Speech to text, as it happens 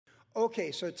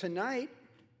Okay, so tonight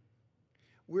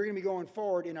we're going to be going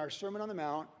forward in our Sermon on the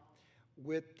Mount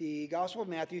with the Gospel of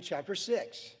Matthew, chapter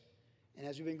 6. And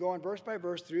as we've been going verse by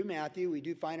verse through Matthew, we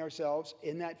do find ourselves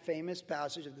in that famous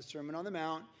passage of the Sermon on the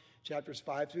Mount, chapters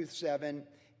 5 through 7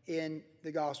 in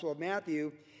the Gospel of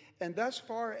Matthew. And thus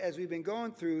far, as we've been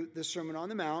going through the Sermon on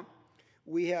the Mount,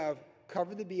 we have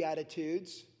covered the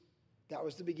Beatitudes. That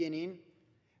was the beginning.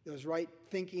 Those right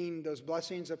thinking, those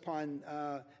blessings upon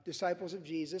disciples of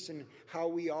Jesus and how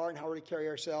we are and how we're to carry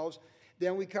ourselves.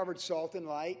 Then we covered salt and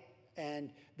light.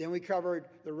 And then we covered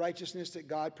the righteousness that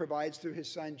God provides through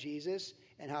his son Jesus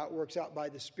and how it works out by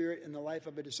the Spirit in the life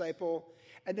of a disciple.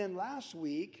 And then last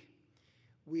week,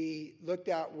 we looked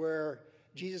at where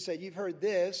Jesus said, "You've heard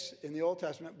this in the Old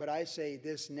Testament, but I say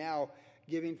this now,"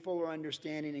 giving fuller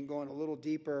understanding and going a little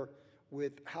deeper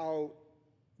with how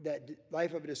that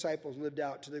life of a disciple is lived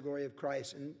out to the glory of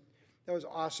Christ. And that was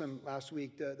awesome last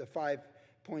week, the 5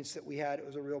 points that we had. It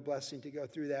was a real blessing to go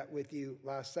through that with you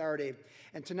last Saturday.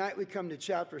 And tonight we come to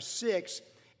chapter 6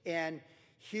 and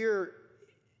hear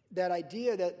that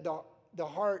idea that the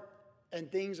heart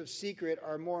and things of secret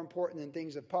are more important than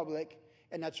things of public.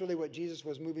 And that's really what Jesus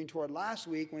was moving toward last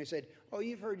week when he said, "Oh,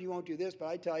 you've heard you won't do this, but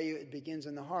I tell you it begins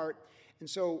in the heart." And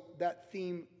so that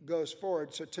theme goes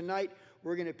forward. So tonight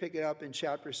we're going to pick it up in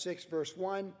chapter 6, verse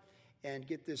 1, and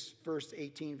get this first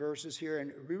 18 verses here.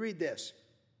 And we read this.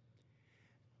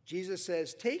 Jesus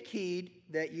says, "Take heed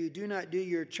that you do not do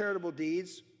your charitable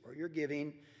deeds," or your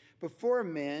giving, "before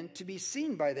men to be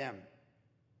seen by them.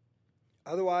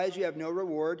 Otherwise you have no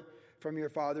reward from your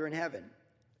Father in heaven.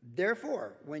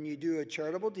 Therefore, when you do a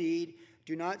charitable deed,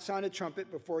 do not sound a trumpet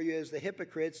before you as the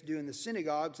hypocrites do in the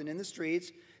synagogues and in the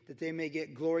streets, that they may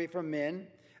get glory from men.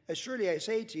 Assuredly, I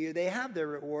say to you, they have their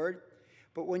reward.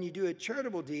 But when you do a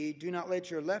charitable deed, do not let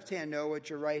your left hand know what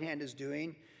your right hand is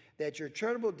doing, that your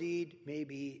charitable deed may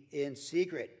be in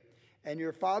secret. And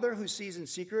your Father who sees in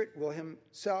secret will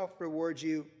himself reward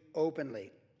you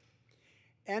openly.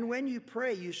 And when you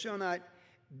pray, you shall not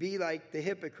be like the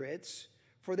hypocrites,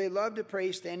 for they love to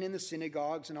pray standing in the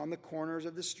synagogues and on the corners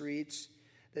of the streets,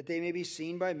 that they may be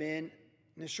seen by men.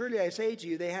 And surely I say to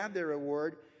you, they have their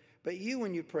reward. But you,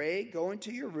 when you pray, go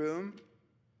into your room,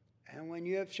 and when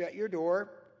you have shut your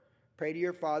door, pray to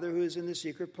your Father who is in the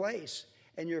secret place.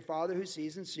 And your Father who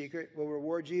sees in secret will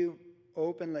reward you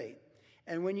openly.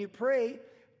 And when you pray,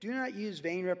 do not use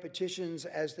vain repetitions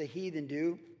as the heathen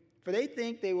do, for they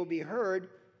think they will be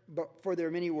heard but for their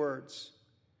many words.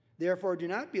 Therefore, do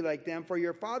not be like them, for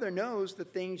your Father knows the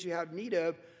things you have need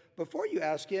of before you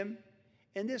ask him.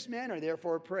 In this manner,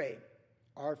 therefore, pray.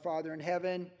 Our Father in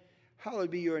heaven,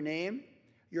 hallowed be your name.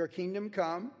 Your kingdom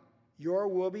come. Your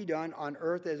will be done on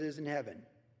earth as it is in heaven.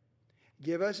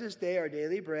 Give us this day our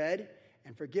daily bread,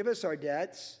 and forgive us our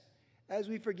debts, as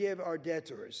we forgive our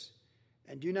debtors.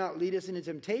 And do not lead us into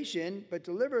temptation, but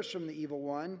deliver us from the evil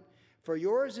one. For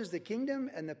yours is the kingdom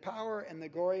and the power and the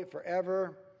glory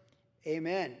forever.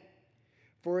 Amen.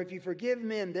 For if you forgive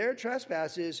men their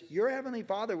trespasses, your heavenly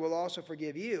Father will also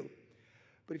forgive you.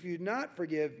 But if you do not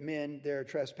forgive men their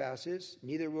trespasses,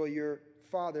 neither will your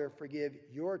Father forgive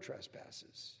your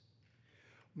trespasses.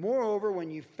 Moreover, when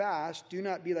you fast, do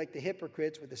not be like the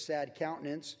hypocrites with a sad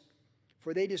countenance,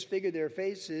 for they disfigure their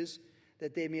faces,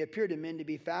 that they may appear to men to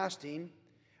be fasting.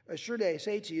 Assuredly, I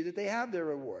say to you that they have their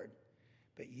reward.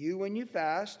 But you, when you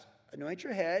fast, anoint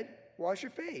your head, wash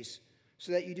your face,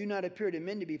 so that you do not appear to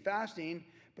men to be fasting,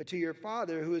 but to your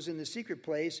Father who is in the secret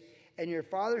place, and your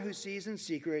Father who sees in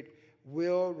secret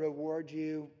will reward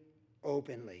you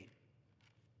openly."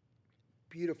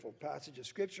 Beautiful passage of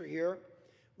Scripture here,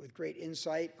 with great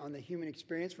insight on the human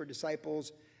experience for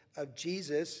disciples of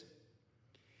Jesus.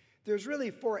 There's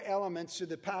really 4 elements to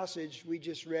the passage we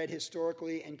just read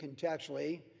historically and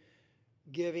contextually: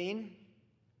 giving,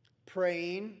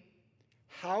 praying,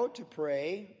 how to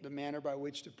pray, the manner by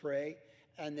which to pray,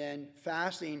 and then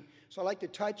fasting. So I'd like to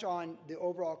touch on the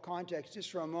overall context just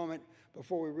for a moment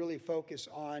before we really focus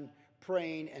on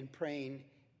praying and praying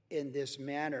in this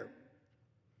manner.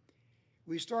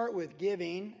 We start with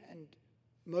giving, and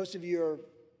most of you are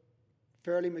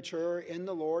fairly mature in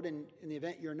the Lord, and in the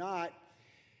event you're not,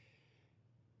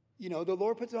 the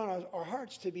Lord puts it on our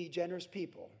hearts to be generous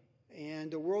people.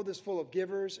 And the world is full of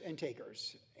givers and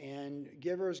takers. And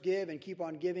givers give and keep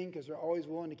on giving because they're always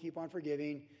willing to keep on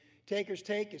forgiving. Takers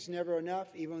take, it's never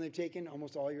enough, even when they've taken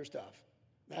almost all your stuff.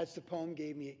 That's the poem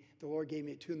the Lord gave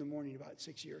me at 2 a.m. about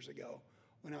 6 years ago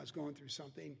when I was going through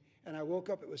something. And I woke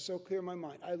up, it was so clear in my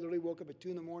mind. I literally woke up at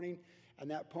 2 a.m.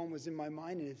 and that poem was in my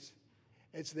mind, and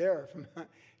it's there.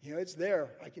 It's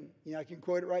there. I can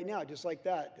quote it right now, just like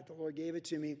that the Lord gave it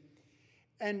to me.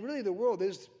 And really the world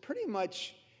is pretty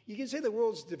much, You can say the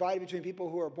world's divided between people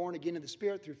who are born again in the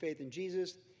Spirit through faith in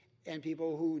Jesus and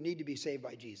people who need to be saved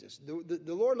by Jesus.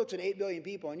 The Lord looks at 8 billion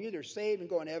people, and you're either saved and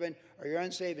going to heaven, or you're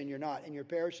unsaved and you're not, and you're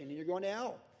perishing, and you're going to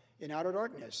hell in outer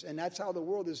darkness. And that's how the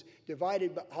world is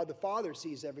divided, how the Father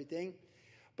sees everything.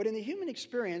 But in the human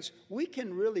experience, we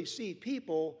can really see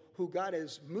people who God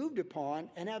has moved upon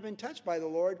and have been touched by the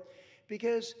Lord,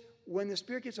 because when the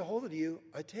Spirit gets a hold of you,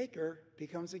 a taker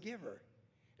becomes a giver.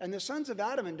 And the sons of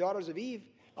Adam and daughters of Eve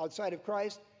outside of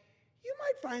Christ, you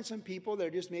might find some people that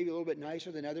are just maybe a little bit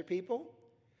nicer than other people.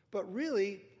 But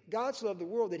really, God so loved the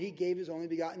world that he gave his only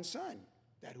begotten Son,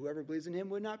 that whoever believes in him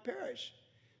would not perish.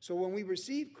 So when we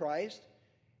receive Christ,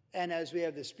 and as we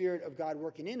have the Spirit of God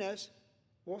working in us,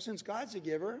 well, since God's a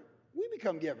giver, we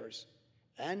become givers.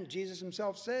 And Jesus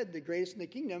himself said the greatest in the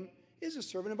kingdom is a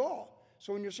servant of all.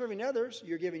 So when you're serving others,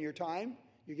 you're giving your time,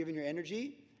 you're giving your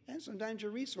energy, and sometimes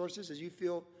your resources as you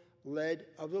feel led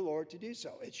of the Lord to do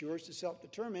so. It's yours to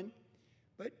self-determine,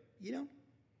 but,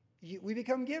 we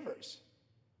become givers.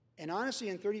 And honestly,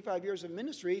 in 35 years of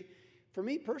ministry, for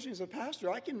me personally as a pastor,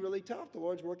 I can really tell if the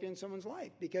Lord's working in someone's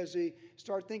life, because they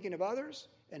start thinking of others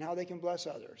and how they can bless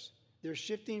others. They're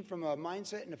shifting from a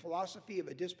mindset and a philosophy of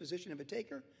a disposition of a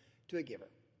taker to a giver.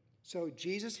 So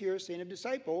Jesus here is saying of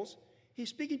disciples, he's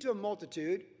speaking to a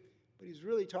multitude, but he's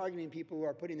really targeting people who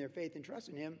are putting their faith and trust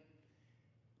in him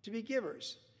to be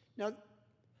givers. Now,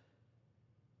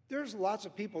 there's lots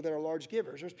of people that are large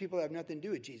givers. There's people that have nothing to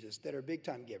do with Jesus that are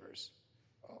big-time givers.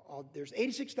 There's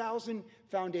 86,000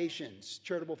 foundations,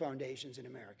 charitable foundations in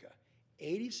America.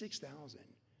 86,000.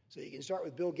 So you can start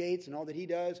with Bill Gates and all that he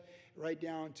does, right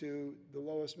down to the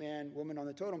lowest man, woman on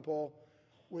the totem pole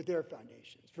with their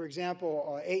foundations. For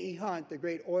example, A.E. Hunt, the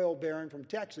great oil baron from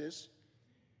Texas,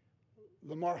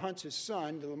 Lamar Hunt's his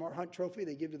son, the Lamar Hunt Trophy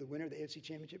they give to the winner of the AFC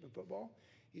Championship in football.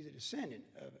 He's a descendant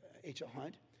of H.L.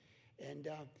 Hunt. And,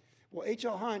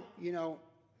 H.L. Hunt,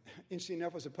 interesting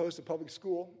enough, was opposed to public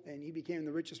school, and he became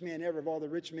the richest man ever of all the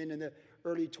rich men in the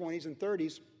early 20s and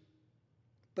 30s.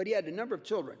 But he had a number of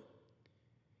children.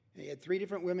 And he had 3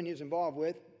 different women he was involved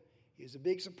with. He was a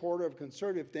big supporter of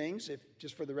conservative things,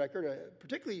 just for the record.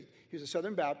 Particularly, he was a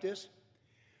Southern Baptist.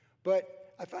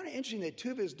 But I found it interesting that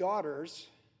 2 of his daughters,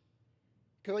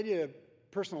 because I did a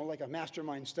personal, like a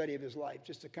mastermind study of his life,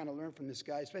 just to kind of learn from this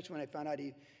guy, especially when I found out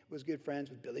he was good friends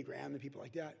with Billy Graham and people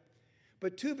like that.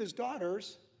 But 2 of his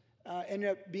daughters ended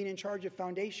up being in charge of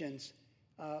foundations,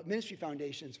 ministry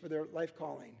foundations for their life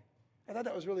calling. I thought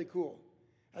that was really cool.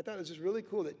 I thought it was just really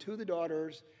cool that 2 of the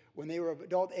daughters, when they were of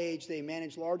adult age, they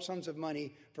managed large sums of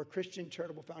money for Christian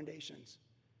charitable foundations.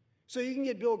 So you can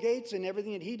get Bill Gates and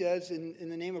everything that he does in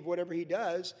the name of whatever he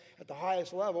does at the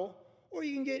highest level, or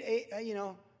you can get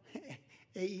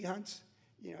A.E. Hunt's,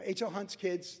 H.L. Hunt's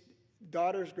kids,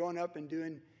 daughters growing up and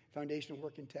doing foundational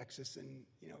work in Texas and,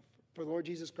 for the Lord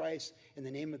Jesus Christ in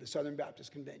the name of the Southern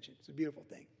Baptist Convention. It's a beautiful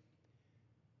thing.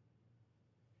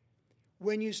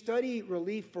 When you study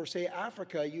relief for, say,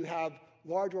 Africa, you have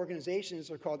large organizations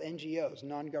that are called NGOs,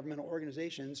 non-governmental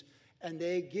organizations, and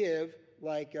they give,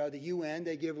 like the UN,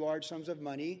 they give large sums of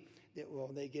money.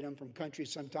 They get them from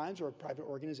countries sometimes, or private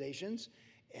organizations,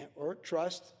 or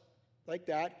trusts like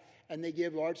that, and they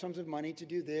give large sums of money to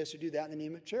do this or do that in the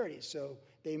name of charity. So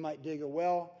they might dig a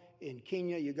well in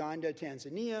Kenya, Uganda,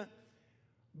 Tanzania,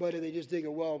 but if they just dig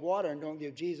a well of water and don't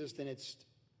give Jesus, then it's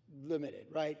limited,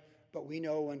 right? But we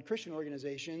know when Christian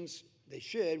organizations, they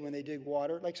should, when they dig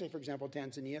water, like say, for example,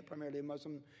 Tanzania, primarily a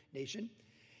Muslim nation,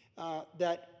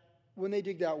 that when they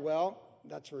dig that well,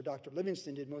 that's where Dr.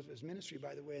 Livingston did most of his ministry,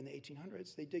 by the way, in the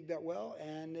 1800s. They dig that well,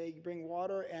 and they bring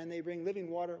water, and they bring living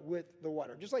water with the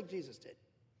water, just like Jesus did.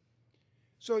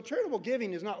 So charitable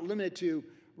giving is not limited to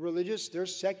religious.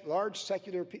 There's large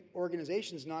secular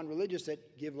organizations, non-religious,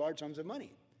 that give large sums of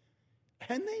money.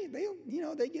 And they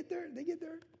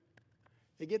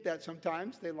get that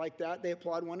sometimes. They like that. They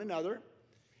applaud one another.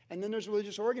 And then there's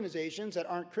religious organizations that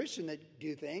aren't Christian that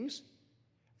do things,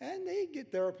 and they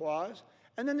get their applause.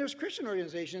 And then there's Christian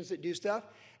organizations that do stuff,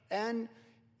 and,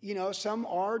 some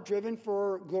are driven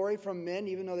for glory from men,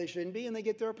 even though they shouldn't be, and they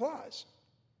get their applause.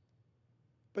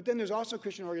 But then there's also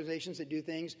Christian organizations that do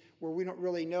things where we don't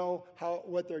really know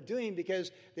what they're doing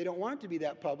because they don't want it to be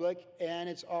that public, and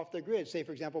it's off the grid. Say,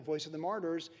 for example, Voice of the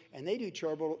Martyrs, and they do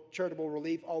charitable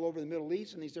relief all over the Middle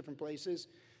East and these different places.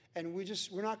 And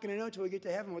we're not going to know until we get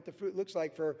to heaven what the fruit looks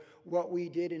like for what we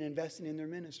did in investing in their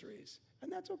ministries.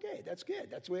 And that's okay. That's good.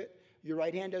 That's what your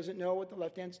right hand doesn't know what the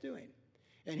left hand's doing.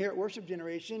 And here at Worship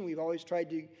Generation, we've always tried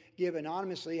to give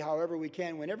anonymously however we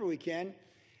can, whenever we can.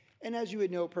 And as you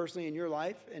would know personally in your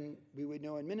life, and we would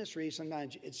know in ministry,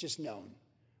 sometimes it's just known.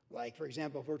 Like, for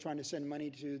example, if we're trying to send money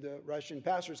to the Russian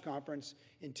Pastors Conference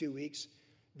in 2 weeks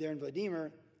there in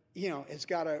Vladimir, it's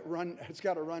got to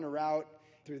run a route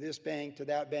through this bank to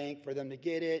that bank for them to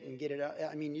get it and get it out.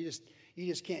 I mean, you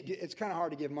just can't do. It's kind of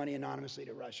hard to give money anonymously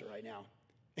to Russia right now,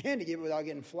 and to give it without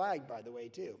getting flagged, by the way,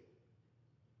 too.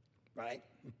 Right?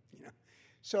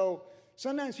 So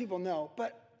sometimes people know,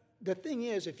 but the thing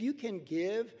is, if you can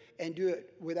give and do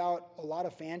it without a lot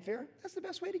of fanfare, that's the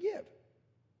best way to give.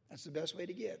 That's the best way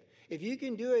to give. If you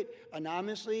can do it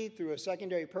anonymously through a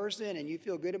secondary person and you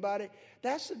feel good about it,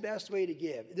 that's the best way to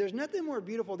give. There's nothing more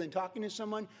beautiful than talking to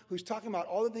someone who's talking about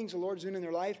all the things the Lord's doing in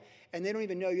their life, and they don't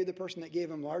even know you're the person that gave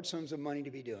them large sums of money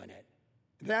to be doing it.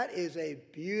 That is a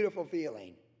beautiful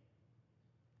feeling.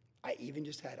 I even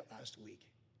just had it last week.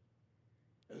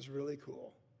 It was really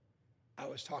cool. I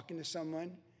was talking to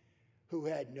someone who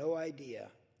had no idea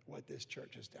what this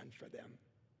church has done for them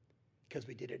because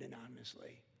we did it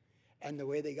anonymously. And the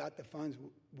way they got the funds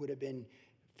would have been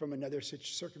from another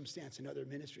circumstance in other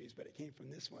ministries, but it came from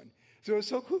this one. So it was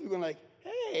so cool. We're going like,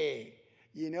 hey,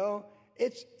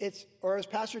 it's, or as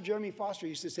Pastor Jeremy Foster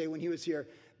used to say when he was here,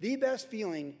 the best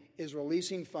feeling is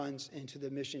releasing funds into the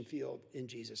mission field in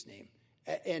Jesus' name.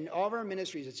 In all of our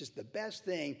ministries, it's just the best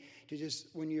thing to just,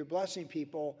 when you're blessing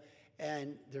people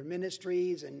and their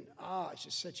ministries, and it's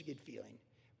just such a good feeling.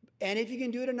 And if you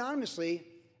can do it anonymously,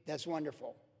 that's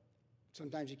wonderful.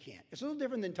 Sometimes you can't. It's a little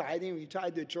different than tithing. When you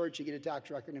tithe to a church, you get a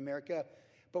tax record in America.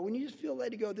 But when you just feel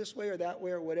led to go this way or that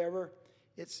way or whatever,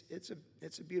 it's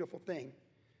a beautiful thing.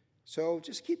 So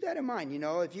just keep that in mind.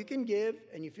 If you can give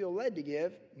and you feel led to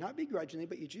give, not begrudgingly,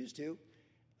 but you choose to,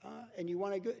 and you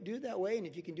want to do it that way, and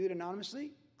if you can do it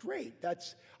anonymously, great.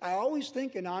 I always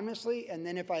think anonymously, and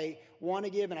then if I want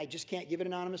to give and I just can't give it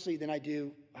anonymously, then I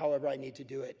do however I need to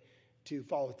do it to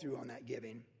follow through on that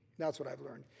giving. That's what I've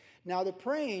learned. Now, the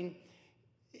praying,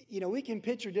 we can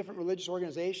picture different religious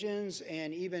organizations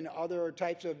and even other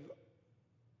types of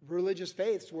religious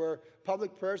faiths where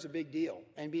public prayer is a big deal,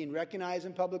 and being recognized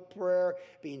in public prayer,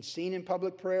 being seen in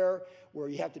public prayer, where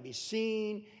you have to be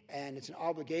seen, and it's an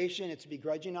obligation, it's a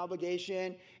begrudging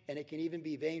obligation, and it can even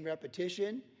be vain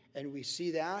repetition, and we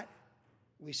see that.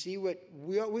 We see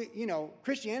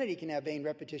Christianity can have vain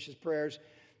repetitious prayers,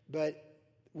 but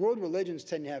world religions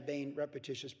tend to have vain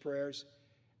repetitious prayers.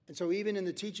 And so even in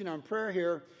the teaching on prayer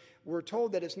here, we're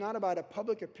told that it's not about a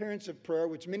public appearance of prayer,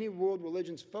 which many world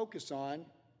religions focus on,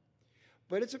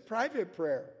 but it's a private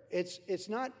prayer. It's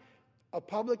not a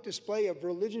public display of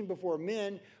religion before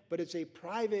men, but it's a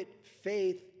private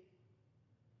faith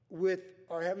with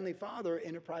our Heavenly Father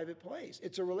in a private place.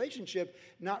 It's a relationship,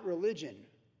 not religion.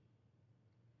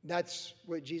 That's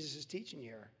what Jesus is teaching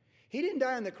here. He didn't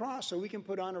die on the cross so we can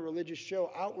put on a religious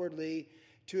show outwardly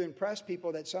to impress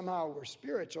people that somehow we're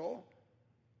spiritual,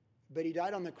 but he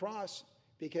died on the cross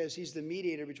because he's the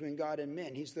mediator between God and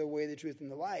men. He's the way, the truth,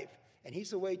 and the life. And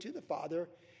he's the way to the Father.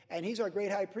 And he's our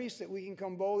great high priest that we can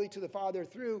come boldly to the Father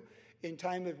through in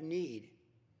time of need.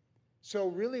 So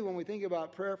really, when we think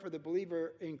about prayer for the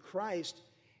believer in Christ,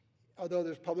 although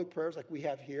there's public prayers like we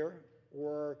have here,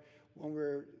 or when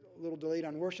we're a little delayed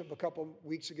on worship a couple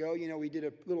weeks ago, we did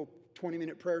a little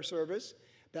 20-minute prayer service.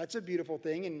 That's a beautiful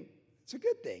thing, and it's a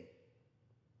good thing.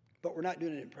 But we're not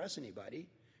doing it to impress anybody.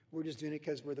 We're just doing it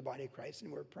because we're the body of Christ,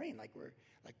 and we're praying like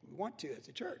we want to as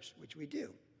a church, which we do.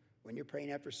 When you're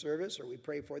praying after service or we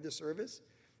pray for the service,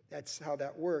 that's how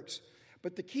that works.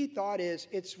 But the key thought is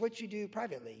it's what you do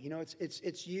privately.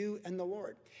 It's you and the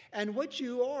Lord. And what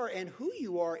you are and who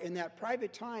you are in that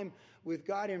private time with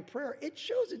God in prayer, it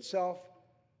shows itself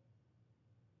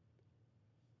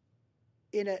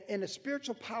in a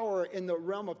spiritual power in the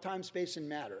realm of time, space, and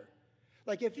matter.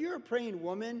 Like if you're a praying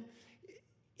woman,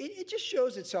 it just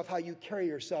shows itself how you carry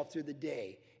yourself through the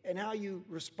day and how you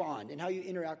respond and how you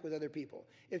interact with other people.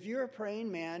 If you're a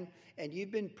praying man and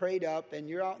you've been prayed up and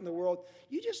you're out in the world,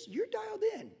 you're dialed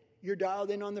in. You're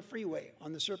dialed in on the freeway,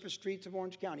 on the surface streets of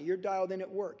Orange County. You're dialed in at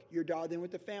work. You're dialed in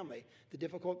with the family. The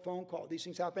difficult phone call. These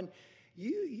things happen.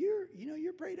 You're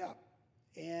prayed up.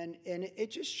 And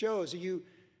it just shows you.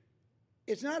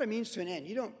 It's not a means to an end.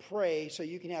 You don't pray so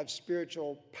you can have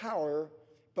spiritual power,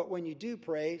 but when you do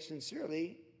pray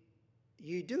sincerely,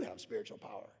 you do have spiritual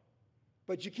power.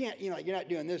 But you can't, you're not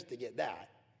doing this to get that.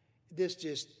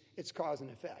 It's cause and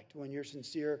effect. When you're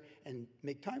sincere and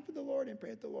make time for the Lord and pray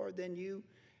with the Lord, then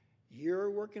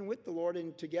you're working with the Lord,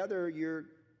 and together you're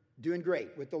doing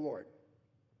great with the Lord.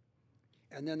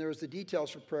 And then there's the details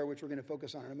for prayer, which we're going to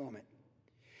focus on in a moment.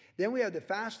 Then we have the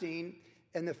fasting.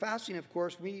 And the fasting, of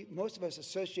course, most of us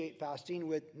associate fasting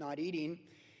with not eating.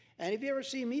 And if you ever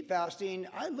see me fasting,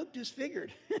 I look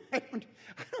disfigured. I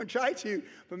don't try to,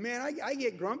 but man, I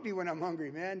get grumpy when I'm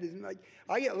hungry, man. It's like,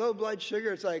 I get low blood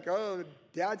sugar. It's like, oh,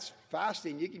 Dad's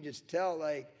fasting. You can just tell,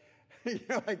 like,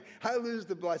 like I lose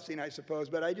the blessing, I suppose.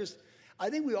 But I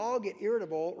think we all get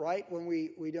irritable, right, when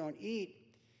we don't eat.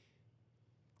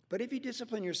 But if you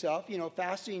discipline yourself,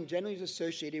 fasting generally is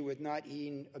associated with not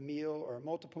eating a meal or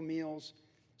multiple meals.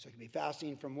 So it can be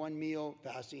fasting from one meal,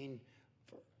 fasting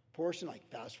for a portion, like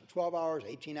fast for 12 hours,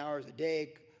 18 hours a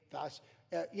day, fast.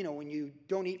 When you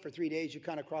don't eat for 3 days, you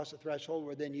kind of cross the threshold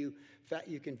where then you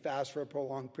can fast for a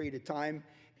prolonged period of time.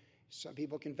 Some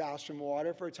people can fast from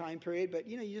water for a time period, but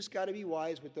you just got to be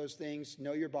wise with those things.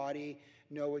 Know your body,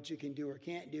 know what you can do or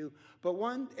can't do. But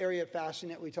one area of fasting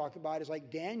that we talk about is like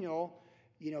Daniel.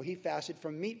 He fasted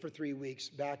from meat for 3 weeks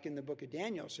back in the book of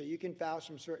Daniel. So you can fast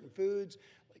from certain foods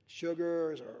like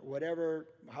sugars or whatever,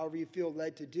 however you feel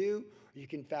led to do. You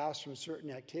can fast from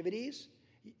certain activities.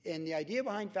 And the idea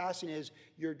behind fasting is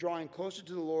you're drawing closer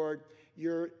to the Lord.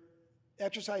 You're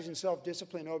exercising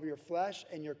self-discipline over your flesh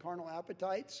and your carnal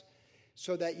appetites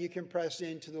so that you can press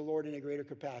into the Lord in a greater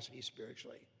capacity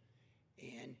spiritually.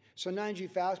 And sometimes you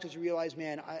fast because you realize,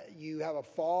 man, you have a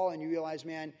fall and you realize,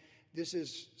 man, this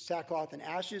is sackcloth and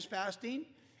ashes fasting.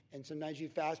 And sometimes you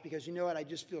fast because, you know what, I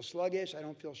just feel sluggish, I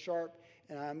don't feel sharp,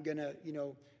 and I'm going to,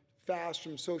 fast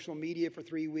from social media for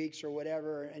 3 weeks or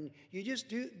whatever. And you just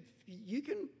do, you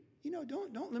can,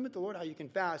 don't limit the Lord how you can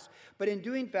fast. But in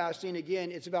doing fasting,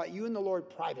 again, it's about you and the Lord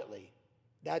privately.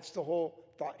 That's the whole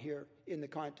thought here in the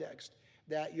context,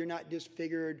 that you're not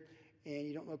disfigured and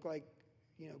you don't look like,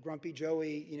 grumpy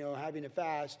Joey, having a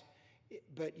fast,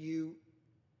 but you're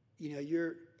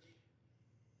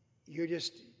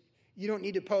just, you don't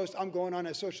need to post, I'm going on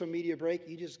a social media break.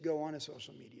 You just go on a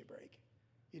social media break.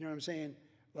 You know what I'm saying?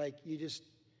 Like you just,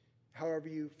 however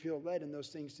you feel led in those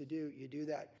things to do, you do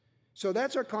that. So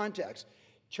that's our context.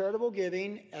 Charitable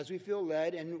giving as we feel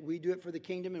led, and we do it for the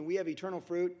kingdom, and we have eternal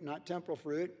fruit, not temporal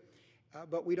fruit.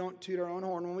 But we don't toot our own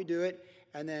horn when we do it.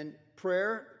 And then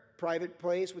prayer, private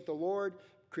place with the Lord,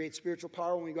 creates spiritual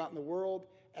power when we go out in the world.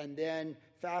 And then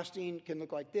fasting can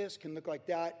look like this, can look like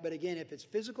that. But again, if it's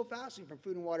physical fasting from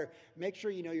food and water, make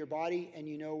sure you know your body and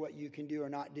you know what you can do or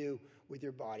not do with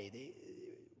your body.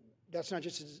 That's not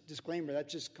just a disclaimer,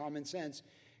 that's just common sense,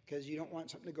 because you don't want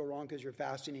something to go wrong because you're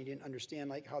fasting and you didn't understand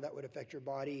like how that would affect your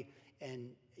body and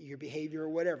your behavior or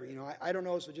whatever. I don't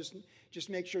know, so just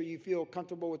make sure you feel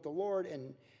comfortable with the Lord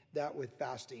and that with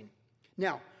fasting.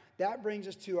 Now, that brings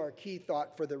us to our key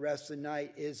thought for the rest of the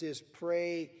night is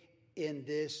pray in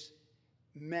this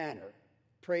manner.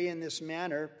 Pray in this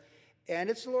manner. And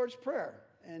it's the Lord's Prayer.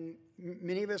 And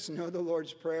many of us know the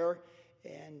Lord's Prayer.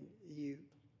 And you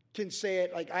can say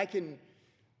it like I pretty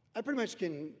much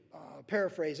can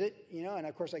paraphrase it, And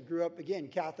of course I grew up, again,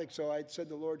 Catholic, so I said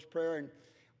the Lord's Prayer. And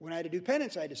when I had to do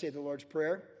penance, I had to say the Lord's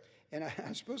Prayer. And I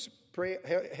was supposed to pray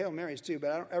Hail Marys too,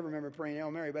 but I don't ever remember praying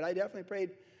Hail Mary. But I definitely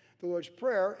prayed the Lord's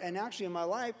Prayer. And actually in my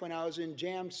life, when I was in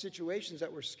jammed situations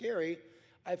that were scary,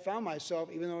 I found myself,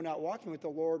 even though not walking with the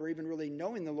Lord or even really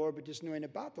knowing the Lord, but just knowing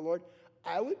about the Lord,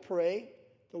 I would pray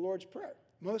the Lord's Prayer.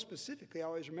 Most specifically, I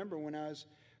always remember when I was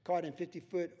caught in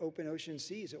 50-foot open ocean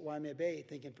seas at Waimea Bay,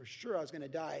 thinking for sure I was going to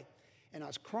die, and I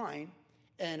was crying,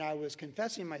 and I was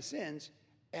confessing my sins,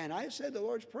 and I said the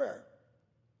Lord's Prayer.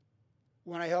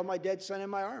 When I held my dead son in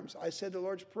my arms, I said the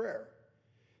Lord's Prayer.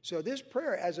 So this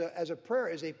prayer as a prayer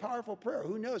is a powerful prayer.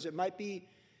 Who knows? It might be,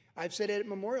 I've said it at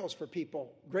memorials for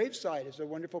people. Graveside is a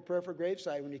wonderful prayer for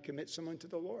graveside when you commit someone to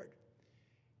the Lord.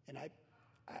 And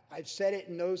I've said it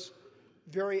in those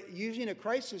usually in a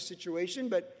crisis situation,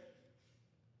 but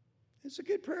it's a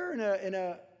good prayer in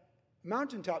a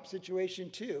mountaintop situation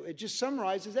too. It just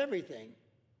summarizes everything.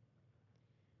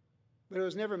 But it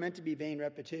was never meant to be vain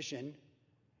repetition.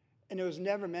 And it was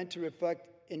never meant to reflect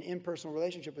an impersonal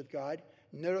relationship with God.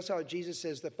 Notice how Jesus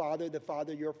says the Father,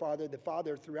 your Father, the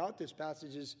Father throughout this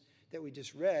passages that we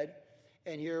just read.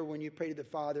 And here when you pray to the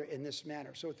Father in this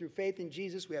manner. So through faith in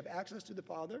Jesus, we have access to the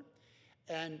Father.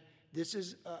 And this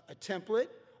is a template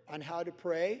on how to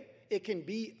pray. It can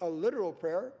be a literal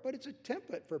prayer, but it's a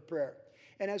template for prayer.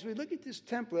 And as we look at this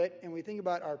template and we think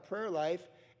about our prayer life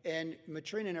and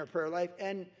maturing in our prayer life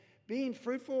and being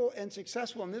fruitful and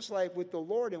successful in this life with the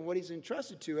Lord and what He's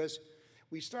entrusted to us,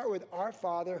 we start with Our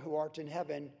Father who art in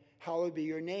heaven, hallowed be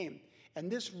your name.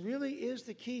 And this really is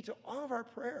the key to all of our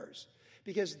prayers,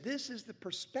 because this is the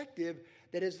perspective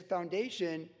that is the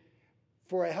foundation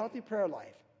for a healthy prayer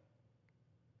life.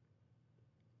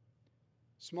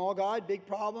 Small God, big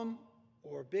problem,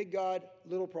 or big God,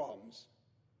 little problems.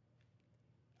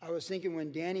 I was thinking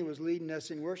when Danny was leading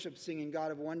us in worship, singing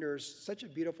God of Wonders, such a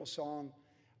beautiful song.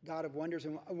 God of wonders.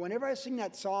 And whenever I sing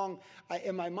that song,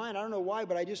 in my mind, I don't know why,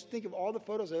 but I just think of all the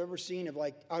photos I've ever seen of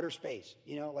like outer space,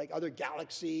 like other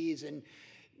galaxies and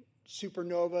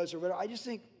supernovas or whatever. I just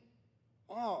think,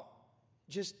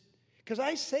 just because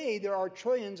I say there are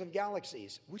trillions of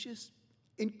galaxies, which is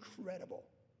incredible.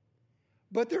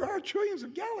 But there are trillions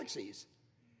of galaxies.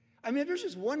 I mean, if there's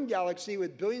just one galaxy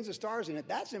with billions of stars in it,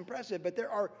 that's impressive, but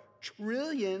there are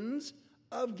trillions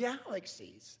of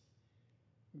galaxies.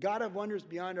 God of wonders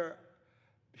beyond our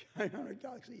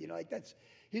galaxy.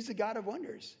 He's the God of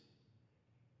wonders.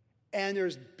 And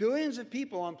there's billions of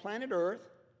people on planet Earth,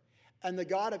 and the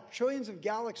God of trillions of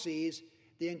galaxies,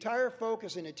 the entire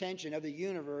focus and attention of the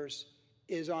universe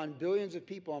is on billions of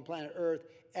people on planet Earth,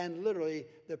 and literally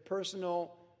the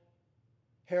personal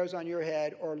hairs on your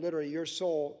head, or literally your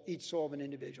soul, each soul of an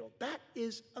individual. That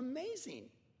is amazing.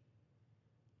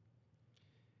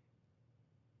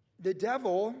 The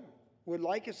devil would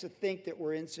like us to think that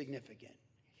we're insignificant.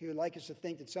 He would like us to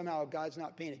think that somehow God's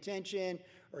not paying attention,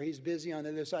 or he's busy on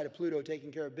the other side of Pluto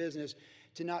taking care of business,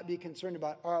 to not be concerned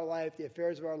about our life, the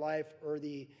affairs of our life, or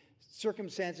the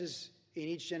circumstances in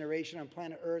each generation on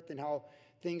planet Earth and how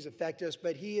things affect us.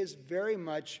 But he is very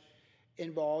much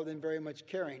involved and very much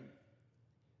caring.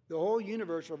 The whole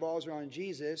universe revolves around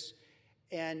Jesus,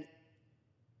 and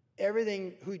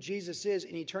everything who Jesus is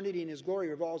in eternity and his glory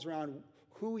revolves around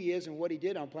who he is and what he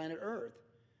did on planet Earth.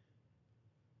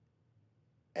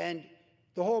 And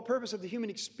the whole purpose of the human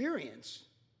experience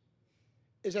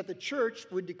is that the church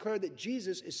would declare that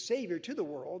Jesus is Savior to the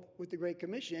world with the Great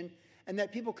Commission, and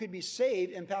that people could be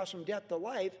saved and pass from death to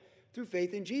life through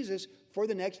faith in Jesus for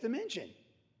the next dimension.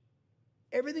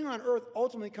 Everything on earth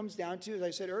ultimately comes down to, as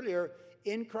I said earlier,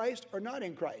 in Christ or not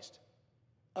in Christ.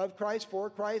 Of Christ, for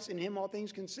Christ, in him all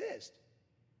things consist.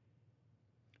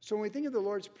 So when we think of the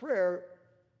Lord's Prayer,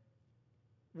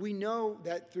 we know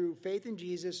that through faith in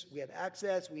Jesus, we have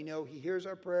access. We know he hears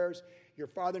our prayers. Your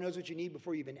Father knows what you need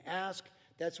before you even ask.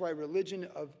 That's why religion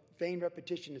of vain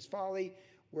repetition is folly,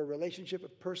 where relationship, a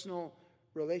personal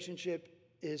relationship,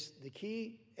 is the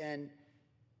key. And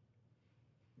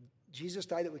Jesus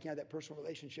died that we can have that personal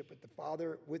relationship with the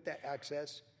Father, with that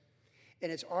access.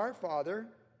 And it's our Father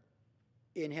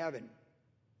in heaven.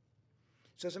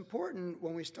 So it's important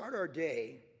when we start our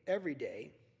day, every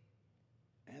day,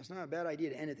 and it's not a bad idea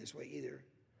to end it this way either,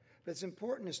 but it's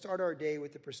important to start our day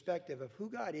with the perspective of who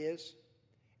God is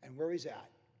and where he's at.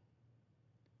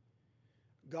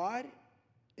 God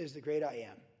is the great I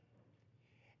am.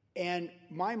 And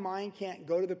my mind can't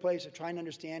go to the place of trying to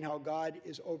understand how God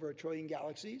is over 1 trillion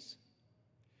galaxies,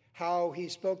 how he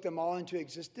spoke them all into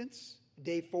existence.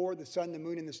 Day 4, the sun, the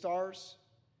moon, and the stars.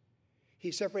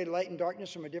 He separated light and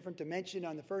darkness from a different dimension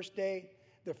on the first day,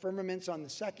 the firmaments on the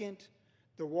second,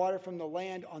 the water from the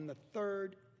land on the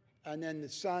third, and then the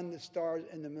sun, the stars,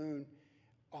 and the moon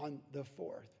on the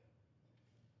fourth.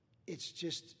 It's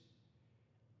just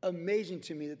amazing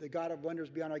to me that the God of wonders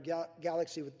beyond our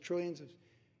galaxy with trillions of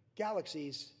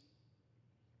galaxies,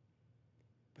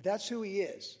 but that's who he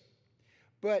is.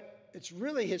 But it's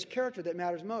really his character that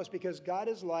matters most, because God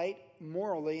is light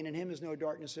morally, and in him is no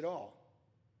darkness at all.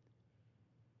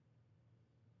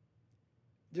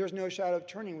 There's no shadow of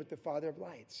turning with the Father of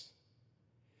lights.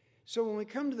 So when we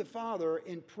come to the Father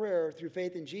in prayer through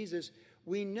faith in Jesus,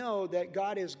 we know that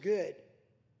God is good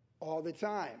all the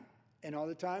time. And all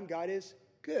the time, God is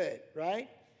good, right?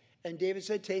 And David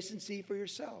said, taste and see for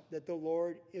yourself that the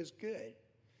Lord is good.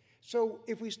 So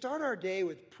if we start our day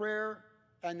with prayer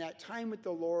and that time with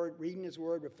the Lord, reading his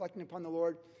word, reflecting upon the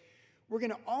Lord, we're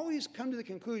going to always come to the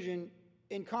conclusion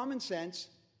in common sense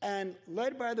and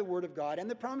led by the word of God and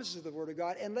the promises of the word of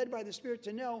God and led by the Spirit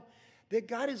to know that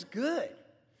God is good.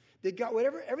 That God,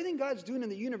 everything God's doing in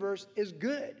the universe is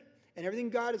good. And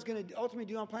everything God is going to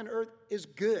ultimately do on planet Earth is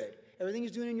good. Everything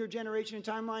he's doing in your generation and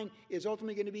timeline is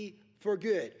ultimately going to be for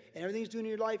good. And everything he's doing in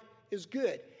your life is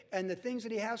good. And the things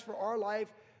that he has for our life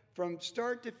from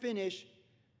start to finish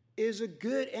is a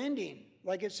good ending.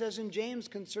 Like it says in James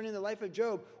concerning the life of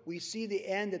Job, we see the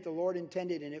end that the Lord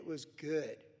intended, and it was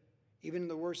good, even in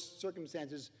the worst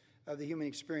circumstances of the human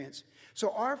experience.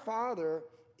 So our Father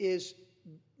is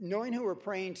knowing who we're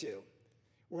praying to.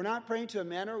 We're not praying to a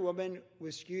man or a woman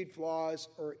with skewed flaws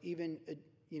or even,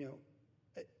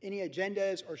 any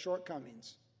agendas or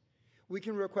shortcomings. We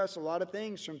can request a lot of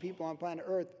things from people on planet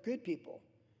Earth, good people,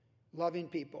 loving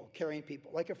people, caring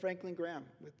people, like a Franklin Graham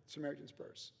with Samaritan's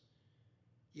Purse.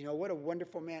 What a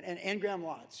wonderful man. And Anne Graham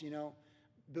Lotz,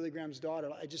 Billy Graham's daughter.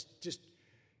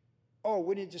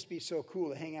 Wouldn't it just be so cool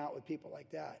to hang out with people like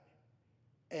that?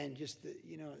 And just,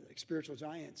 like spiritual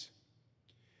giants.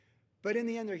 But in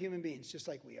the end, they're human beings, just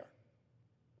like we are.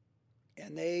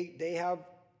 And they have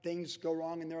things go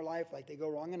wrong in their life like they go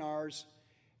wrong in ours.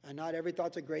 And not every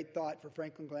thought's a great thought for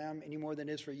Franklin Graham any more than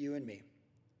it is for you and me.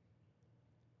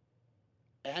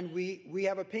 And we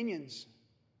have opinions.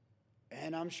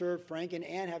 And I'm sure Frank and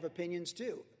Ann have opinions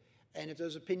too. And if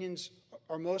those opinions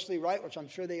are mostly right, which I'm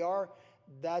sure they are,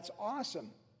 that's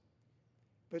awesome.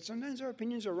 But sometimes our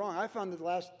opinions are wrong. I found that the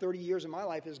last 30 years of my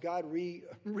life is God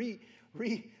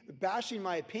bashing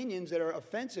my opinions that are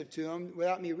offensive to him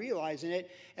without me realizing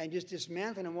it, and just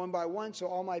dismantling them one by one, so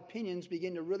all my opinions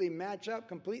begin to really match up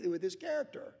completely with his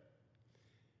character.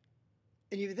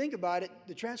 And if you think about it,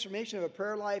 the transformation of a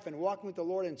prayer life and walking with the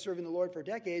Lord and serving the Lord for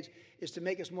decades is to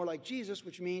make us more like Jesus,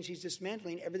 which means he's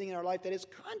dismantling everything in our life that is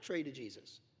contrary to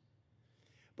Jesus.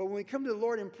 But when we come to the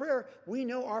Lord in prayer, we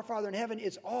know our Father in heaven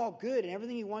is all good, and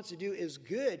everything he wants to do is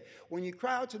good. When you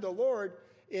cry out to the Lord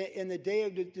in the day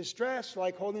of distress,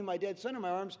 like holding my dead son in my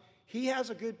arms, he has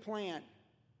a good plan.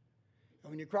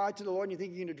 And when you cry out to the Lord and you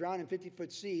think you're going to drown in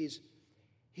 50-foot seas,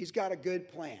 he's got a good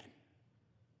plan.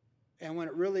 And when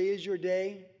it really is your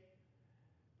day,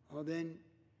 well, then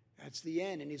that's the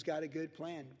end, and he's got a good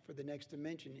plan for the next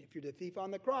dimension. If you're the thief on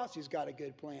the cross, he's got a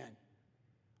good plan.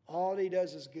 All he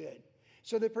does is good.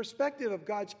 So the perspective of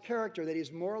God's character, that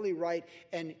he's morally right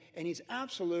and he's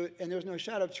absolute and there's no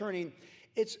shadow of turning,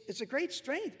 it's a great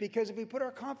strength, because if we put our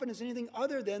confidence in anything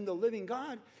other than the living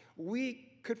God, we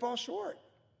could fall short.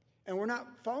 And we're not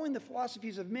following the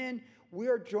philosophies of men. We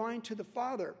are drawing to the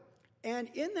Father. And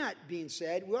in that being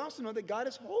said, we also know that God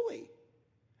is holy.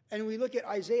 And we look at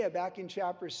Isaiah back in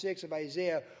chapter 6 of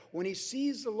Isaiah, when he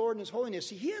sees the Lord in his holiness.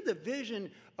 See, he had the vision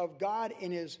of God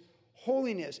in his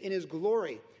holiness, in his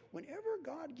glory. Whenever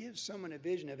God gives someone a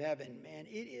vision of heaven, man,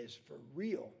 it is for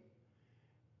real.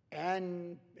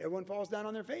 And everyone falls down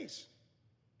on their face.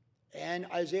 And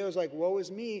Isaiah was like, woe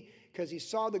is me, because he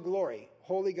saw the glory.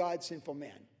 Holy God, sinful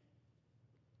man.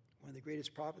 One of the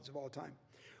greatest prophets of all time.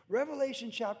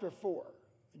 Revelation chapter 4.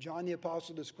 John the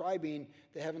Apostle describing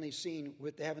the heavenly scene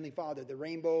with the Heavenly Father. The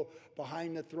rainbow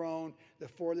behind the throne, the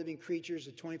 4 living creatures,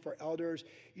 the 24 elders.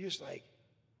 You're just like,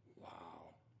 wow.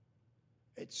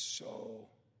 It's so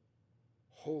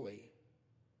holy.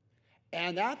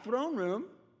 And that throne room,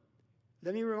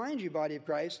 let me remind you, body of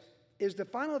Christ, is the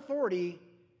final authority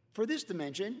for this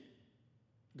dimension,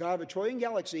 God of a trillion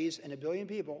galaxies and a billion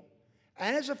people,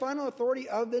 and it's the final authority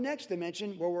of the next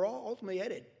dimension where we're all ultimately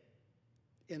headed,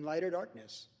 in light or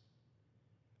darkness,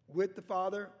 with the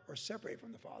Father or separate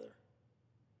from the Father.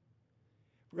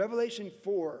 Revelation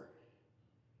 4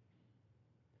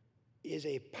 is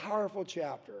a powerful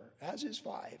chapter, as is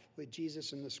 5, with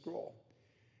Jesus and the scroll.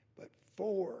 But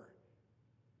 4,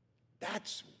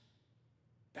 that's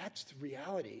the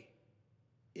reality,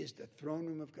 is the throne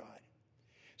room of God.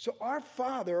 So our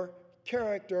Father,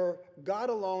 character, God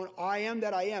alone, I am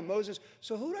that I am. Moses,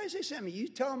 so who did I say sent me? You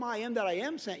tell him I am that I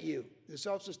am sent you, the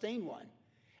self-sustained one.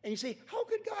 And you say, how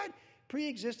could God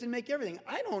pre-exist and make everything?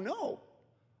 I don't know.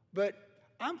 But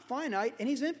I'm finite and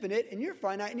he's infinite, and you're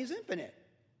finite and he's infinite.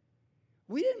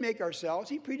 We didn't make ourselves.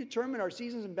 He predetermined our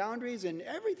seasons and boundaries and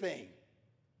everything.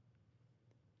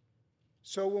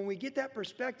 So when we get that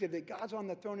perspective that God's on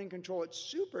the throne in control, it's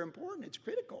super important. It's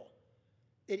critical.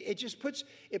 It just puts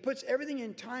everything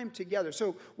in time together.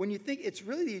 So when you think, it's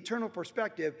really the eternal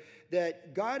perspective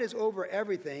that God is over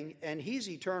everything, and he's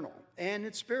eternal, and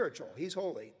it's spiritual. He's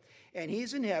holy, and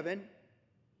he's in heaven.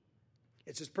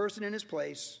 It's his person in his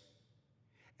place.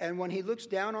 And when he looks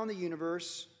down on the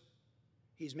universe,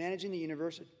 he's managing the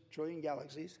universe, a trillion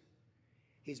galaxies.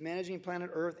 He's managing planet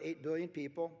Earth, 8 billion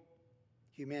people,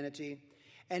 humanity.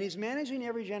 And he's managing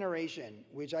every generation,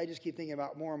 which I just keep thinking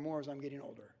about more and more as I'm getting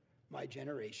older. My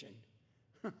generation.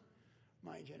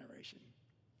 My generation.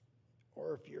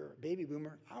 Or if you're a baby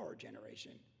boomer, our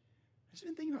generation. I've just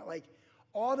been thinking about like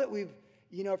all that we've,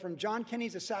 from John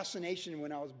Kennedy's assassination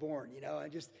when I was born,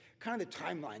 and just kind of the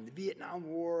timeline, the Vietnam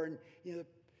War, and,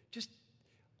 just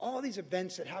all these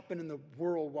events that happened in the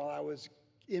world while I was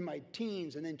in my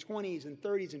teens and then 20s and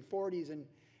 30s and 40s and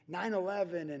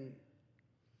 9/11 and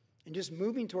just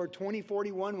moving toward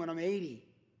 2041 when I'm 80.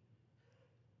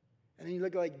 And then you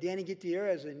look like Danny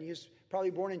Gutierrez, and he's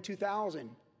probably born in 2000.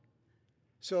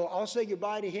 So I'll say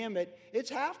goodbye to him, but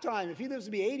it's halftime. If he lives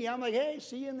to be 80, I'm like, hey,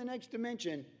 see you in the next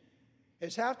dimension.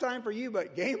 It's halftime for you,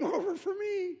 but game over for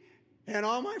me and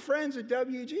all my friends at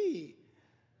WG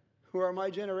who are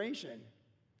my generation.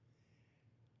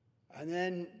 And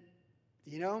then,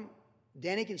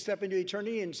 Danny can step into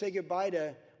eternity and say goodbye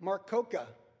to Mark Coca,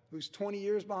 who's 20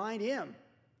 years behind him.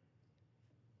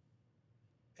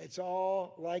 It's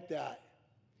all like that.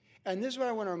 And this is what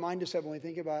I want to remind us of when we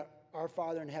think about our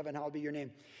Father in heaven, hallowed be your name.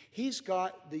 He's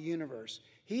got the universe.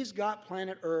 He's got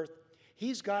planet Earth.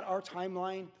 He's got our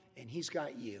timeline and He's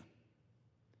got you.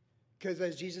 Because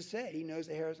as Jesus said, He knows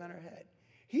the hairs on our head.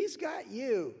 He's got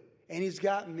you and He's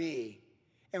got me.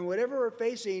 And whatever we're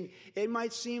facing, it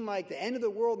might seem like the end of the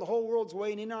world and the whole world's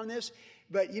weighing in on this.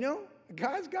 But,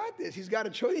 God's got this. He's got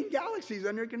 1 trillion galaxies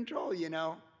under control,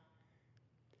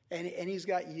 And He's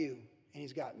got you and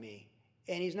He's got me.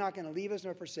 And He's not going to leave us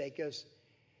nor forsake us.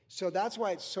 So that's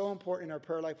why it's so important in our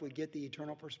prayer life we get the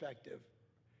eternal perspective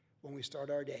when we start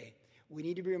our day. We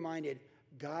need to be reminded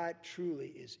God truly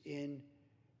is in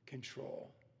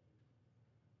control.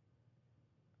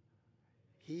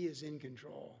 He is in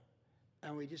control.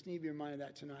 And we just need to be reminded of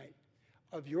that tonight.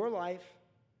 Of your life,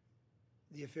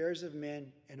 the affairs of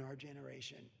men in our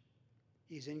generation.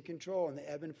 He's in control in the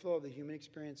ebb and flow of the human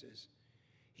experiences.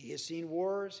 He has seen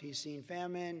wars. He's seen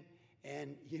famine.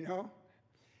 And,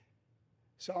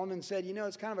 Solomon said,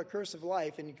 it's kind of a curse of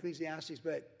life in Ecclesiastes,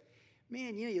 but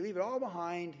man, you leave it all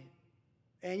behind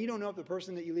and you don't know if the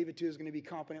person that you leave it to is going to be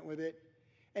competent with it.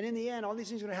 And in the end, all these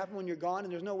things are going to happen when you're gone,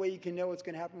 and there's no way you can know what's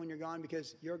going to happen when you're gone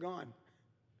because you're gone.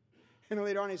 And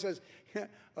later on he says,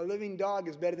 a living dog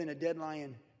is better than a dead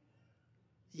lion.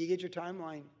 You get your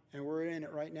timeline, and we're in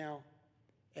it right now,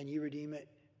 and you redeem it,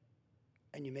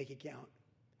 and you make it count.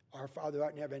 Our Father who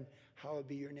art in heaven, hallowed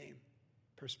be your name.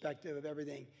 Perspective of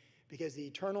everything. Because the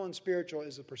eternal and spiritual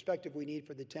is the perspective we need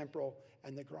for the temporal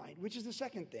and the grind, which is the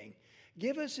second thing.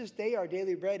 Give us this day our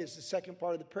daily bread is the second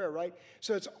part of the prayer, right?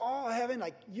 So it's all heaven,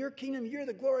 like your kingdom, you're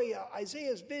the glory,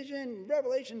 Isaiah's vision,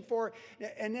 Revelation 4,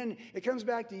 and then it comes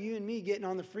back to you and me getting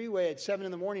on the freeway at 7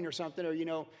 in the morning or something,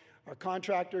 or, our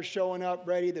contractors showing up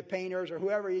ready, the painters or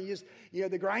whoever you use,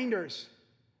 the grinders.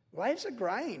 Life's a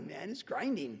grind, man. It's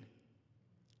grinding.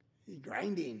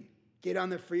 Grinding. Get on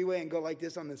the freeway and go like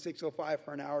this on the 605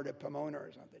 for an hour to Pomona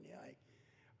or something,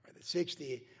 or the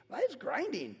 60. Life's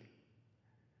grinding.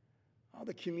 All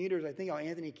the commuters, I think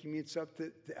Anthony commutes up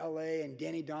to L.A. and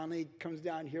Danny Donnelly comes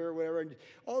down here or whatever, and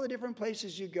all the different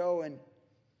places you go, and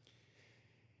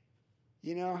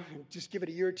just give it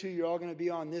a year or two, you're all going to be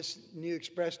on this new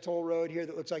express toll road here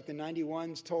that looks like the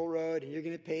 91's toll road, and you're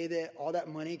going to pay all that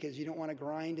money because you don't want to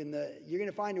grind you're going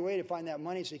to find a way to find that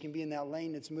money so you can be in that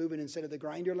lane that's moving instead of the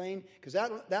grinder lane, because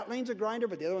that lane's a grinder,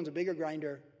 but the other one's a bigger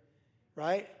grinder,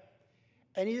 right?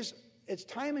 And it's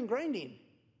time and grinding.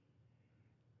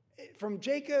 From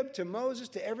Jacob to Moses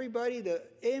to everybody, the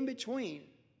in between.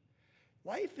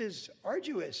 Life is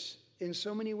arduous in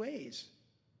so many ways.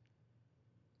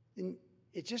 And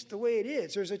it's just the way it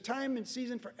is. There's a time and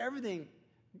season for everything,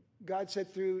 God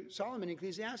said through Solomon in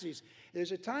Ecclesiastes.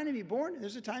 There's a time to be born, and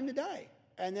there's a time to die.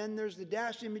 And then there's the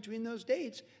dash in between those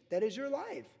dates. That is your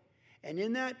life. And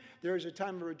in that, there's a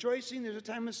time of rejoicing, there's a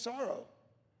time of sorrow.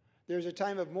 There's a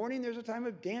time of mourning, there's a time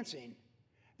of dancing.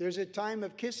 There's a time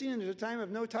of kissing, and there's a time of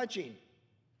no touching.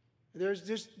 There's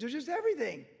just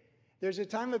everything. There's a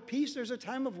time of peace, there's a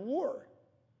time of war.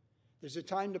 There's a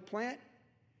time to plant,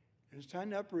 there's a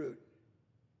time to uproot.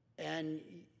 And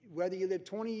whether you live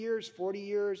 20 years, 40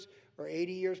 years, or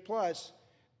 80 years plus,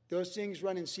 those things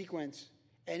run in sequence.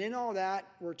 And in all that,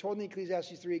 we're told in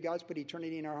Ecclesiastes 3, God's put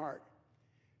eternity in our heart.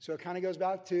 So it kind of goes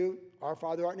back to our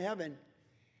Father art in heaven.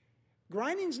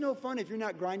 Grinding's no fun if you're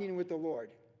not grinding with the Lord.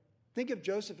 Think of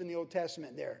Joseph in the Old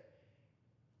Testament there.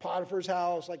 Potiphar's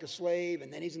house like a slave,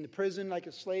 and then he's in the prison like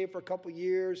a slave for a couple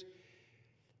years.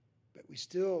 But we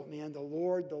still, man, the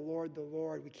Lord, the Lord, the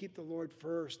Lord. We keep the Lord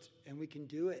first, and we can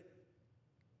do it.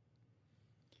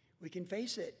 We can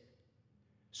face it.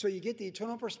 So you get the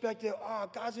eternal perspective. Oh,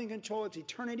 God's in control. It's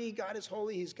eternity. God is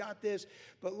holy. He's got this.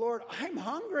 But Lord, I'm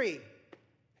hungry.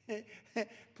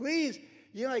 Please,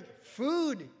 like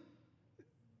food,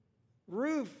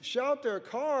 roof, shelter,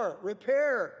 car,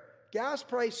 repair, gas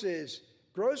prices,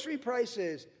 grocery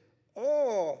prices.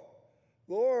 Oh,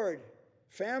 Lord,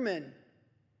 famine.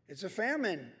 It's a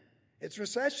famine. It's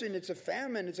recession. It's a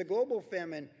famine. It's a global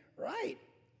famine. Right.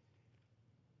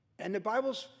 And the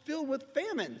Bible's filled with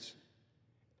famines.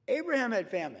 Abraham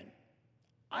had famine.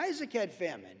 Isaac had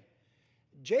famine.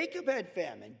 Jacob had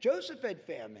famine. Joseph had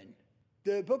famine.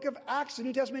 The book of Acts, the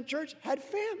New Testament church, had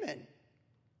famine.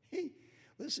 Hey,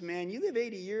 listen, man, you live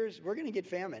 80 years, we're going to get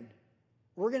famine.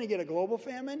 We're going to get a global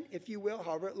famine, if you will,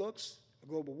 however it looks, a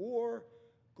global war,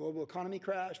 global economy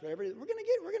crash, whatever it is. We're going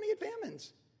to get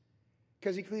famines.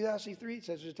 Because Ecclesiastes 3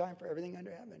 says there's a time for everything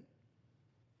under heaven.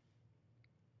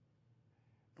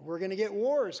 We're going to get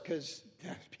wars because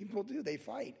people do. They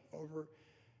fight over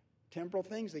temporal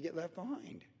things. They get left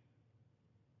behind.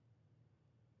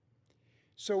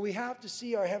 So we have to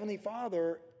see our Heavenly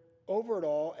Father over it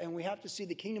all, and we have to see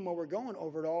the kingdom where we're going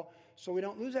over it all so we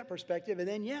don't lose that perspective. And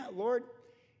then, yeah, Lord,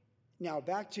 Now,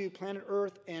 back to planet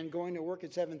Earth and going to work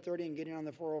at 7:30 and getting on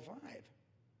the 405.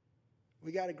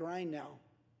 We got to grind now.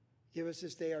 Give us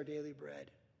this day our daily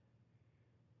bread.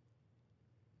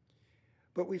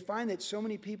 But we find that so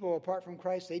many people, apart from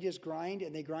Christ, they just grind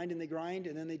and they grind and they grind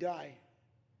and then they die.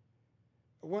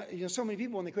 So many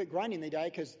people, when they quit grinding, they die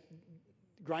because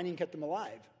grinding kept them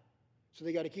alive. So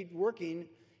they got to keep working,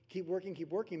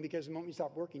 because the moment you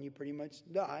stop working, you pretty much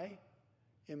die.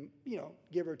 And,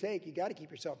 give or take, you got to keep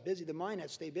yourself busy. The mind has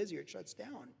to stay busy or it shuts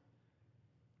down.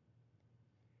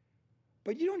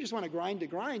 But you don't just want to grind.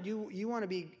 You want to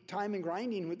be time and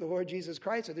grinding with the Lord Jesus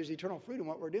Christ, so there's eternal fruit in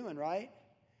what we're doing, right?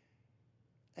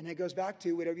 And it goes back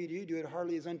to whatever you do it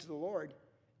heartily as unto the Lord,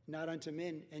 not unto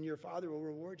men, and your Father will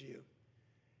reward you.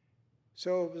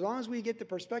 So as long as we get the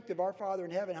perspective, our Father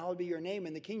in heaven, hallowed be your name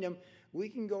in the kingdom, we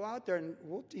can go out there and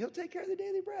he'll take care of the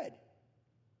daily bread.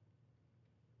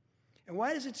 And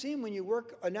why does it seem when you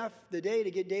work enough the day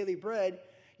to get daily bread,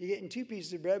 you're getting 2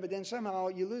 pieces of bread, but then somehow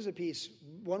you lose a piece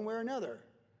one way or another,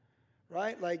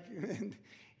 right? Like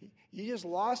you just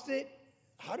lost it.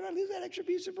 How did I lose that extra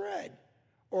piece of bread?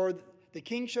 Or the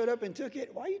king showed up and took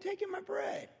it. Why are you taking my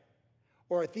bread?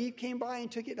 Or a thief came by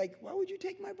and took it. Like, why would you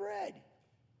take my bread?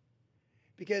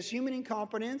 Because human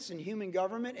incompetence and human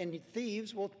government and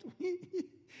thieves will...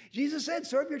 Jesus said,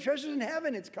 store up your treasures in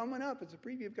heaven. It's coming up. It's a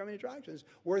preview of coming attractions.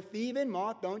 Where thief and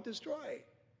moth don't destroy.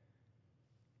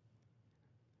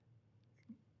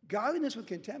 Godliness with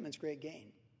contentment is great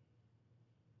gain.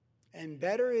 And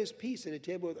better is peace at a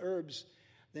table with herbs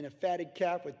than a fatted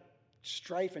calf with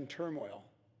strife and turmoil.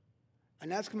 And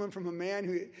that's coming from a man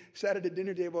who sat at a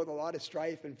dinner table with a lot of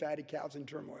strife and fatted calves and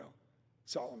turmoil.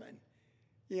 Solomon.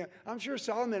 I'm sure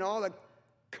Solomon, all the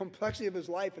complexity of his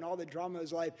life and all the drama of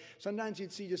his life, sometimes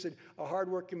you'd see just a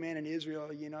hardworking man in Israel,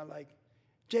 like,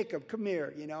 Jacob, come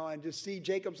here, and just see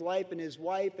Jacob's life and his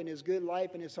wife and his good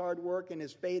life and his hard work and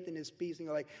his faith and his peace. And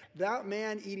you're like, that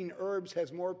man eating herbs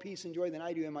has more peace and joy than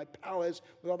I do in my palace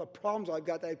with all the problems I've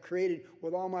got that I've created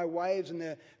with all my wives and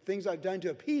the things I've done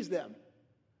to appease them.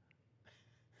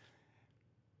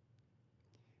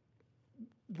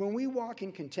 When we walk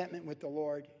in contentment with the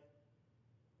Lord,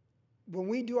 when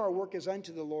we do our work as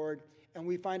unto the Lord and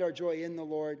we find our joy in the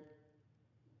Lord,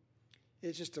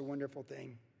 it's just a wonderful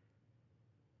thing.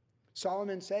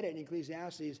 Solomon said it in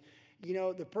Ecclesiastes,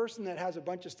 the person that has a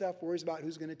bunch of stuff worries about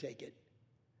who's going to take it.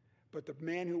 But the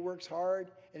man who works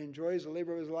hard and enjoys the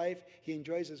labor of his life, he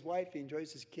enjoys his wife, he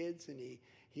enjoys his kids, and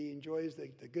he enjoys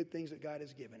the good things that God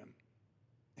has given him.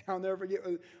 I'll never forget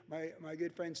what my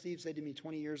good friend Steve said to me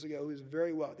 20 years ago, who's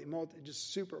very wealthy,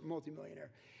 just super multimillionaire.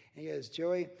 And he goes,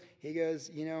 Joey,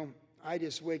 I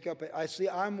just wake up,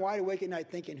 I'm wide awake at night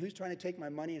thinking, who's trying to take my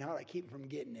money and how do I keep them from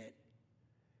getting it?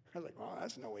 I was like, well,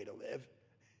 that's no way to live.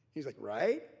 He's like,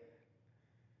 right?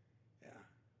 Yeah.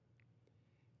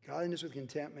 Godliness with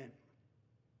contentment.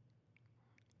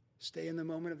 Stay in the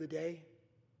moment of the day.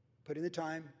 Put in the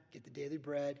time. Get the daily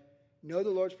bread. Know the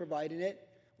Lord's providing it.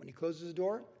 When he closes the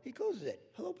door, he closes it.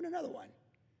 He'll open another one.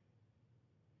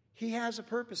 He has a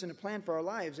purpose and a plan for our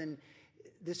lives. And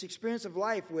this experience of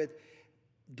life with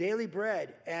daily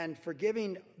bread and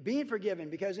being forgiven,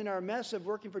 because in our mess of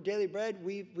working for daily bread,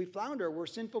 we flounder. We're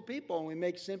sinful people and we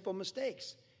make sinful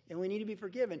mistakes. And we need to be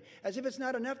forgiven. As if it's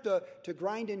not enough to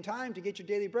grind in time to get your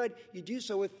daily bread, you do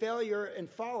so with failure and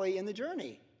folly in the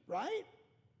journey, right?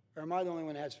 Or am I the only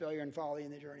one that has failure and folly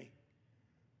in the journey?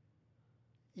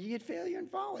 You get failure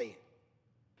and folly.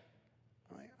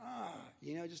 I'm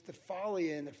like, just the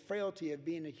folly and the frailty of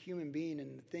being a human being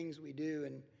and the things we do.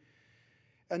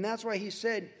 And that's why he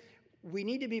said we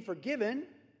need to be forgiven,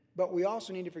 but we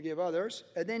also need to forgive others.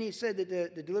 And then he said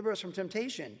that to deliver us from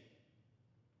temptation.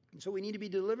 And so we need to be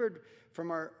delivered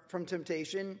from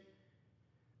temptation.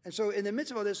 And so in the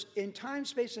midst of all this, in time,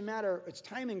 space, and matter, it's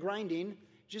time and grinding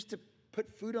just to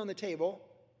put food on the table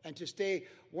and to stay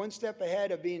one step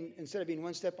ahead instead of being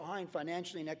one step behind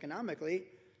financially and economically.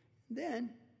 Then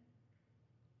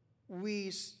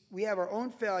we have our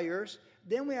own failures.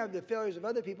 Then we have the failures of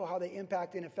other people, how they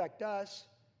impact and affect us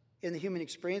in the human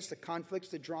experience, the conflicts,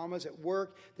 the dramas at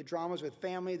work, the dramas with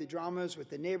family, the dramas with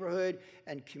the neighborhood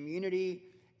and community,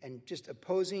 and just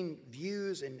opposing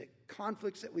views and the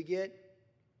conflicts that we get.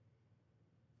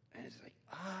 And it's like,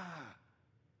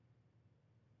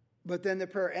 But then the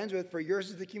prayer ends with, for yours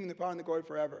is the kingdom, the power, and the glory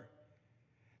forever.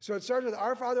 So it starts with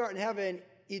our Father art in heaven,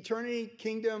 eternity,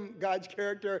 kingdom, God's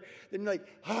character. Then like,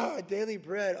 daily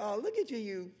bread. Oh, look at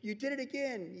you. You did it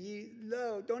again.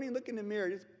 Don't even look in the mirror.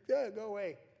 Just go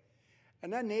away.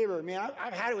 And that neighbor, man,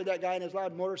 I've had it with that guy in his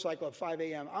loud motorcycle at 5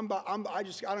 a.m. I don't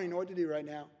even know what to do right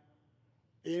now.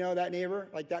 That neighbor,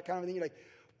 like that kind of thing. You're like,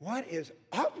 what is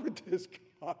up with this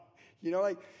guy? You know,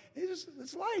 like,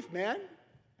 it's life, man.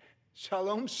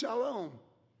 Shalom, shalom.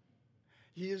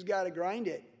 You just got to grind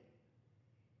it.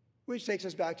 Which takes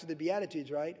us back to the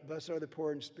Beatitudes, right? Blessed are the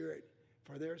poor in spirit,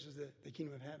 for theirs is the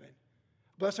kingdom of heaven.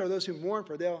 Blessed are those who mourn,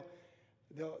 for they'll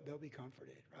be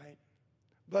comforted, right?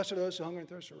 Blessed are those who hunger and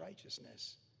thirst for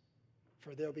righteousness,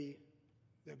 for they'll be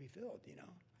filled, you know.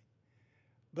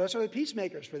 Blessed are the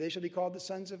peacemakers, for they shall be called the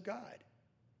sons of God.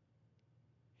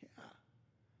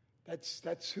 Yeah,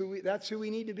 that's who we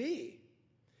need to be.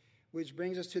 Which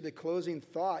brings us to the closing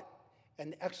thought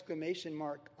and the exclamation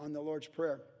mark on the Lord's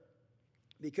Prayer.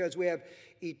 Because we have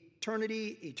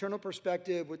eternity, eternal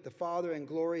perspective with the Father and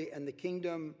glory and the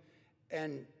kingdom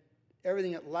and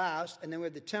everything at last. And then we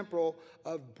have the temporal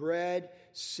of bread,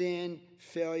 sin,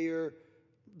 failure,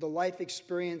 the life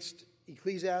experienced,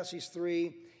 Ecclesiastes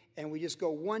 3. And we just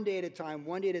go one day at a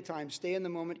time, stay in the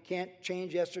moment, can't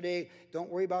change yesterday, don't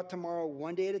worry about tomorrow,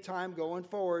 one day at a time, going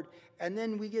forward. And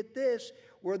then we get this,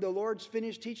 where the Lord's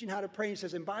finished teaching how to pray. And he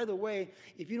says, and by the way,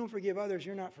 if you don't forgive others,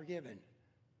 you're not forgiven.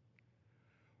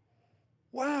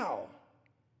 Wow.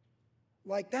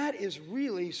 Like, that is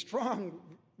really strong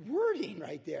wording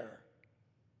right there.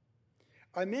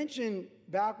 I mentioned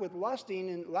back with lusting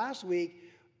and last week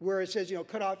where it says,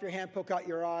 cut off your hand, poke out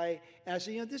your eye. And I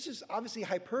said, this is obviously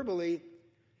hyperbole.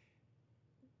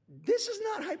 This is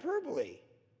not hyperbole.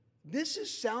 This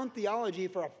is sound theology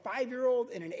for a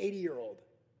 5-year-old and an 80-year-old.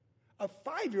 A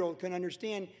 5-year-old can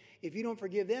understand if you don't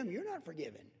forgive them, you're not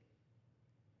forgiven.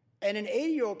 And an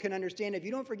 80-year-old can understand if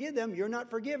you don't forgive them, you're not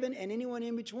forgiven, and anyone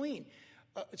in between.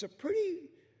 It's a pretty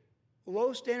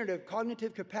low standard of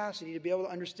cognitive capacity to be able to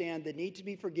understand the need to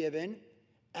be forgiven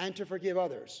and to forgive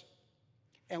others.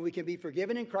 And we can be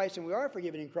forgiven in Christ, and we are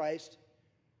forgiven in Christ.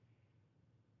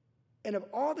 And of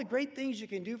all the great things you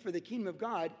can do for the kingdom of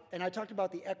God, and I talked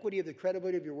about the equity of the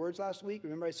credibility of your words last week.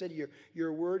 Remember I said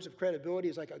your words of credibility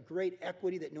is like a great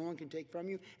equity that no one can take from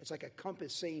you. It's like a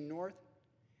compass saying north.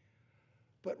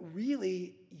 But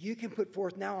really, you can put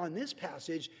forth now on this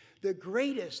passage the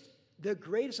greatest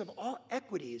of all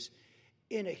equities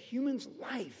in a human's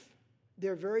life,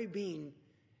 their very being,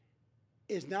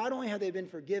 is not only have they been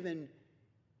forgiven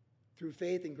through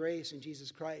faith and grace in Jesus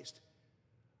Christ,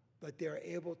 but they're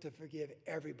able to forgive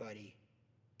everybody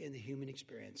in the human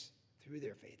experience through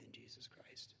their faith in Jesus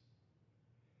Christ.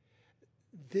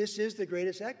 This is the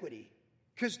greatest equity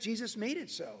because Jesus made it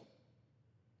so.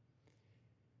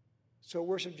 So,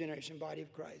 worship generation, body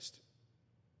of Christ.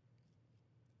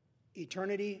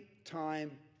 Eternity,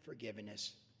 time,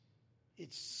 forgiveness.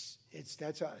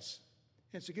 That's us.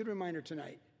 It's a good reminder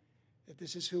tonight that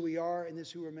this is who we are and this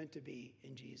is who we're meant to be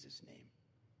in Jesus' name.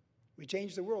 We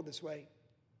change the world this way.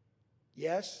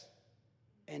 Yes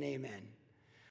and amen.